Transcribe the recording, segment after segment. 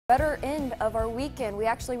Better end of our weekend. We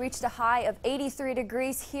actually reached a high of 83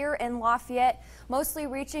 degrees here in Lafayette, mostly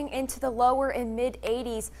reaching into the lower and mid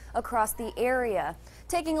 80s across the area.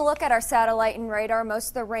 Taking a look at our satellite and radar, most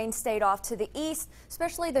of the rain stayed off to the east,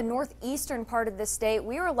 especially the northeastern part of the state.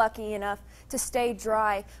 We were lucky enough to stay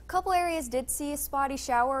dry. A couple areas did see a spotty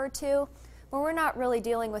shower or two, but we're not really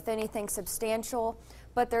dealing with anything substantial.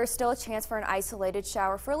 But there is still a chance for an isolated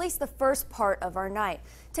shower for at least the first part of our night.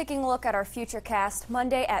 Taking a look at our futurecast,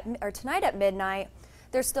 tonight at midnight,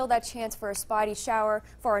 there's still that chance for a spotty shower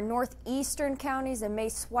for our northeastern counties and may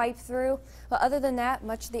swipe through. But other than that,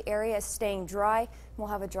 much of the area is staying dry. We'll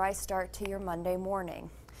have a dry start to your Monday morning.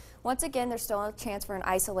 Once again, there's still a chance for an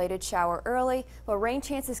isolated shower early, but rain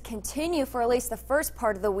chances continue for at least the first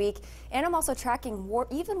part of the week. And I'm also tracking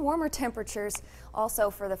even warmer temperatures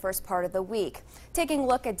also for the first part of the week. Taking a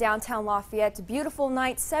look at downtown Lafayette, beautiful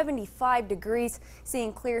night, 75 degrees,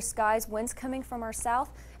 seeing clear skies, winds coming from our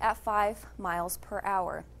south at 5 miles per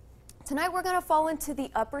hour. Tonight we're going to fall into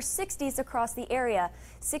the upper 60s across the area.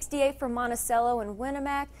 68 for Monticello and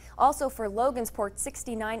Winnemac, also for Logansport,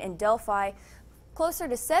 69 in Delphi. Closer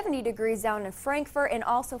to 70 degrees down in Frankfort and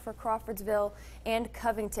also for Crawfordsville and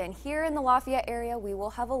Covington. Here in the Lafayette area, we will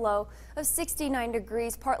have a low of 69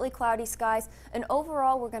 degrees, partly cloudy skies, and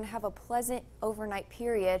overall we're going to have a pleasant overnight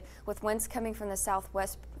period with winds coming from the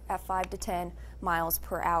southwest at 5 to 10 miles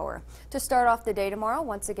per hour. To start off the day tomorrow,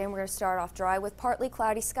 once again, we're going to start off dry with partly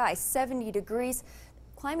cloudy skies, 70 degrees.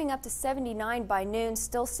 Climbing up to 79 by noon,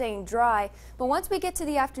 still staying dry. But once we get to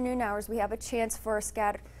the afternoon hours, we have a chance for a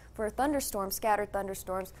scattered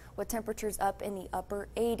thunderstorms with temperatures up in the upper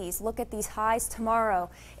 80s. Look at these highs tomorrow.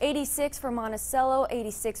 86 for Monticello,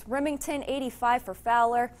 86 Remington, 85 for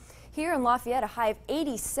Fowler. Here in Lafayette, a high of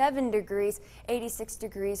 87 degrees, 86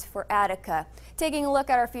 degrees for Attica. Taking a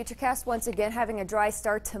look at our futurecast, once again having a dry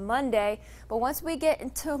start to Monday, but once we get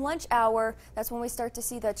into lunch hour, that's when we start to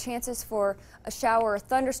see the chances for a shower or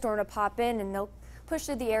thunderstorm to pop in, and they'll push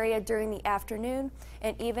through the area during the afternoon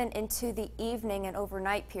and even into the evening and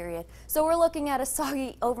overnight period. So we're looking at a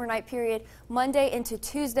soggy overnight period Monday into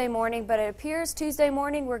Tuesday morning, but it appears Tuesday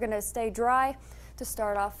morning we're going to stay dry to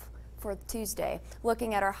start off for Tuesday.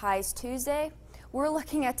 Looking at our highs Tuesday, we're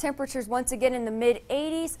looking at temperatures once again in the mid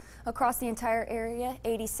 80s across the entire area,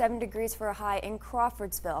 87 degrees for a high in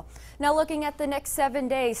Crawfordsville. Now looking at the next 7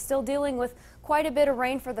 days, still dealing with quite a bit of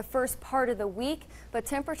rain for the first part of the week, but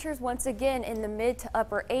temperatures once again in the mid to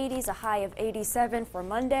upper 80s, a high of 87 for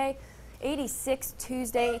Monday, 86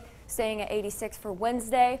 Tuesday, staying at 86 for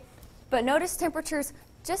Wednesday. But notice temperatures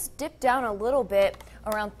just dip down a little bit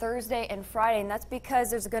around Thursday and Friday, and that's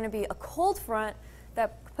because there's going to be a cold front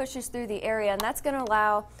that pushes through the area, and that's going to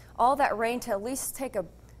allow all that rain to at least take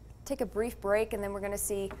a brief break, and then we're going to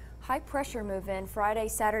see high pressure move in Friday,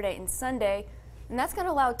 Saturday, and Sunday, and that's going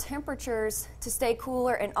to allow temperatures to stay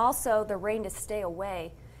cooler and also the rain to stay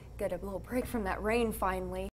away. Get a little break from that rain finally.